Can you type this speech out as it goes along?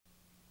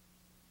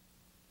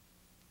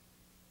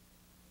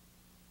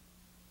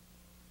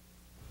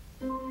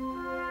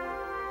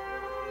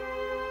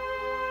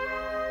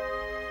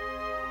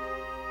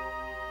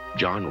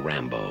John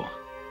Rambo,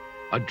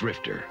 a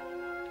drifter,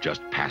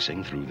 just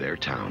passing through their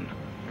town.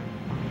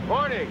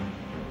 Morning!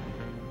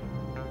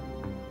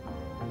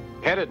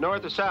 Headed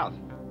north or south?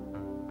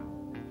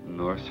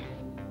 North.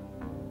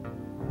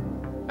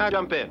 Now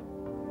jump in.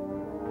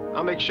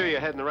 I'll make sure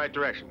you're heading the right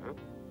direction, huh?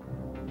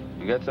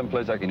 You got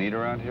someplace I can eat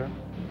around here?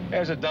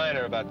 There's a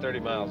diner about 30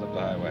 miles up the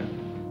highway.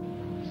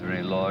 Is there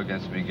any law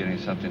against me getting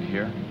something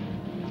here?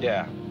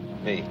 Yeah,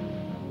 me.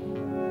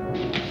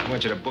 I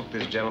want you to book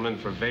this gentleman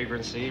for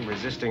vagrancy,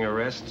 resisting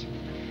arrest,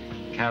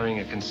 carrying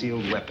a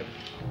concealed weapon.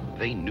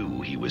 They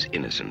knew he was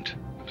innocent.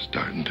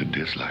 Starting to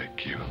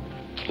dislike you.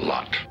 A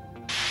lot.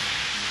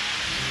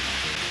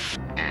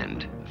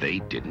 And they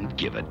didn't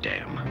give a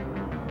damn.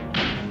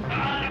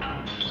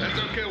 That's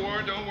okay,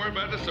 Warren. Don't worry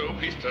about the soap.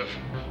 He's tough.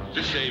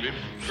 Just shave him.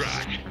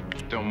 Dry.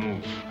 Don't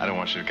move. I don't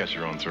want you to cut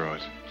your own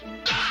throat.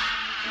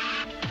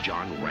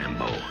 John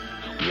Rambo,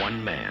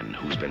 one man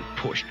who's been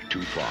pushed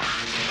too far.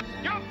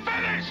 You're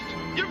finished!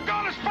 You've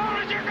gone as far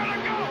as you're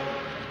gonna go!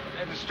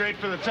 Heading straight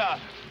for the top.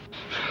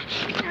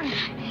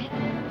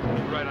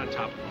 Right on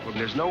top of him.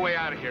 There's no way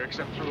out of here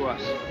except through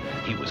us.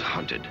 He was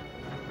hunted,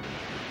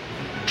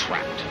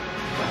 trapped.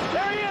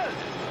 There he is!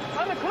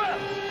 On the cliff!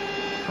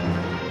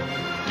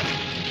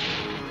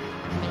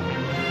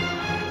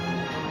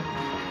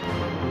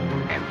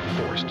 And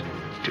forced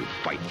to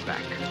fight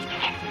back.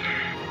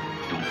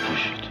 Don't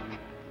push it.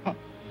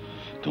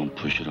 Don't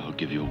push it, I'll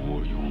give you a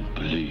war you won't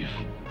believe.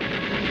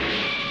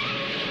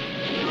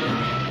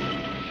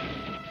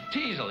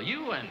 Teasel,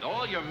 you and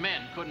all your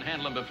men couldn't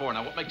handle him before.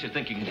 Now, what makes you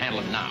think you can handle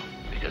him now?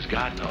 Because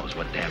God knows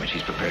what damage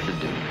he's prepared to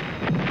do.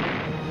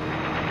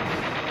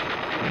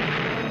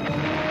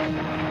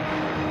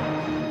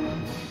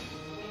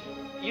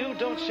 You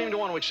don't seem to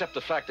want to accept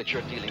the fact that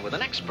you're dealing with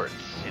an expert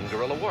in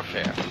guerrilla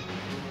warfare.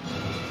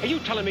 Are you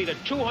telling me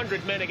that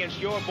 200 men against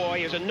your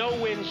boy is a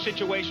no-win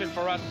situation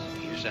for us?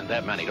 You send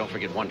that many, don't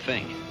forget one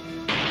thing.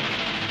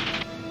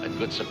 A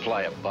good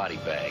supply of body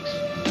bags.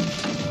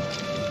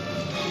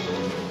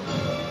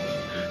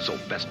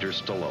 Sylvester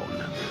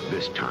Stallone.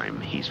 This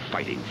time, he's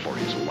fighting for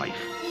his life.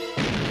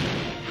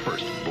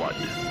 First blood.